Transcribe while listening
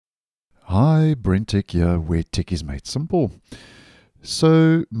Hi, BrenTech here, where tech is made simple.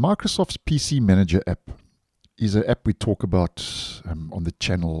 So, Microsoft's PC Manager app is an app we talk about on the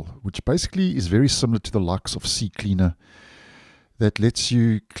channel, which basically is very similar to the likes of Cleaner that lets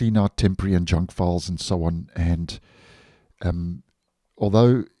you clean out temporary and junk files and so on. And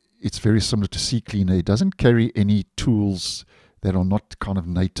although it's very similar to Cleaner, it doesn't carry any tools that are not kind of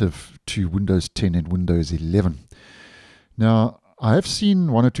native to Windows 10 and Windows 11. Now, I have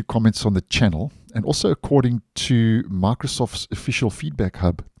seen one or two comments on the channel, and also according to Microsoft's official feedback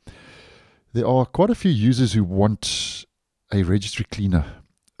hub, there are quite a few users who want a registry cleaner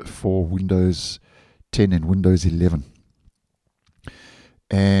for Windows 10 and Windows 11.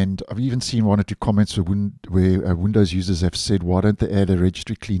 And I've even seen one or two comments where Windows users have said, why don't they add a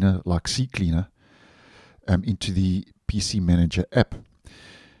registry cleaner like Cleaner into the PC Manager app?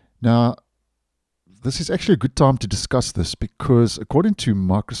 Now, this is actually a good time to discuss this because according to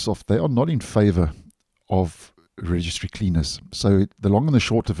Microsoft, they are not in favor of registry cleaners. So the long and the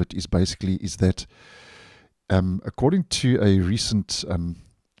short of it is basically that according to a recent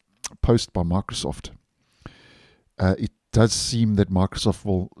post by Microsoft, it does seem that Microsoft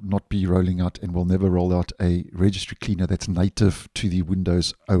will not be rolling out and will never roll out a registry cleaner that's native to the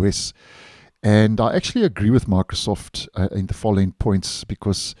Windows OS. And I actually agree with Microsoft in the following points,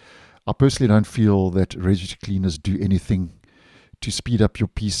 because I personally don't feel that registry cleaners do anything to speed up your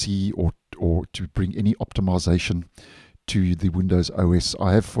PC or to bring any optimization to the Windows OS.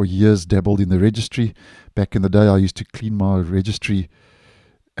 I have for years dabbled in the registry. Back in the day, I used to clean my registry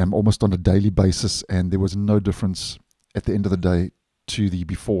almost on a daily basis, and there was no difference at the end of the day to the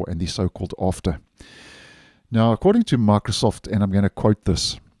before and the so-called after. Now, according to Microsoft, and I'm going to quote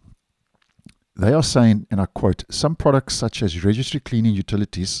this, they are saying, and I quote, some products such as registry cleaning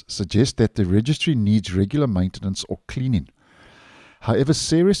utilities suggest that the registry needs regular maintenance or cleaning. However,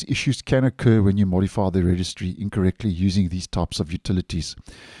 serious issues can occur when you modify the registry incorrectly using these types of utilities.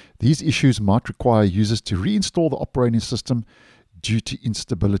 These issues might require users to reinstall the operating system due to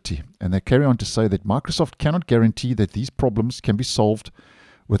instability. And they carry on to say that Microsoft cannot guarantee that these problems can be solved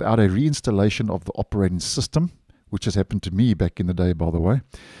without a reinstallation of the operating system, which has happened to me back in the day, by the way,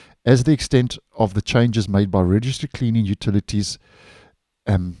 as the extent of the changes made by registry cleaning utilities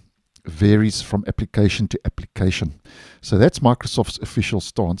varies from application to application. So that's Microsoft's official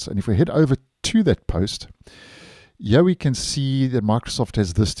stance. And if we head over to that post, here we can see that Microsoft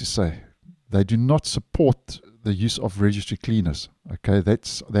has this to say. They do not support the use of registry cleaners. Okay,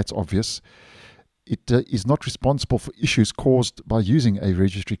 that's obvious. It is not responsible for issues caused by using a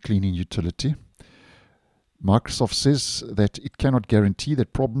registry cleaning utility. Microsoft says that it cannot guarantee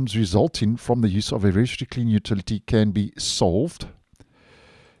that problems resulting from the use of a registry cleaning utility can be solved.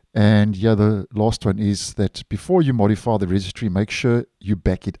 And yeah, the last one is that before you modify the registry, make sure you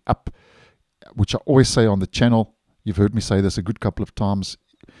back it up, which I always say on the channel. You've heard me say this a good couple of times.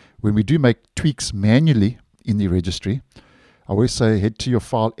 When we do make tweaks manually in the registry, I always say head to your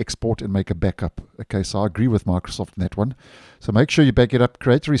file, export, and make a backup. Okay, so I agree with Microsoft in that one. So make sure you back it up,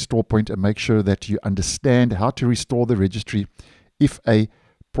 create a restore point, and make sure that you understand how to restore the registry if a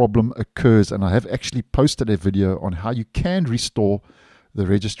problem occurs. And I have actually posted a video on how you can restore the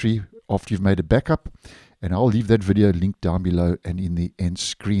registry after you've made a backup. And I'll leave that video linked down below and in the end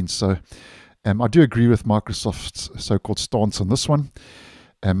screen. So I do agree with Microsoft's so-called stance on this one.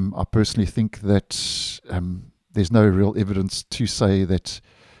 I personally think that there's no real evidence to say that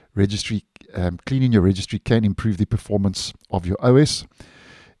registry cleaning your registry can improve the performance of your OS.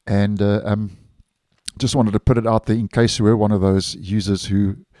 And just wanted to put it out there in case you were one of those users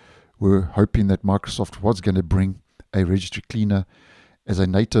who were hoping that Microsoft was going to bring a registry cleaner as a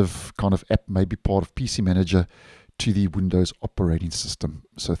native kind of app, maybe part of PC Manager, to the Windows operating system.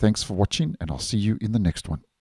 So thanks for watching, and I'll see you in the next one.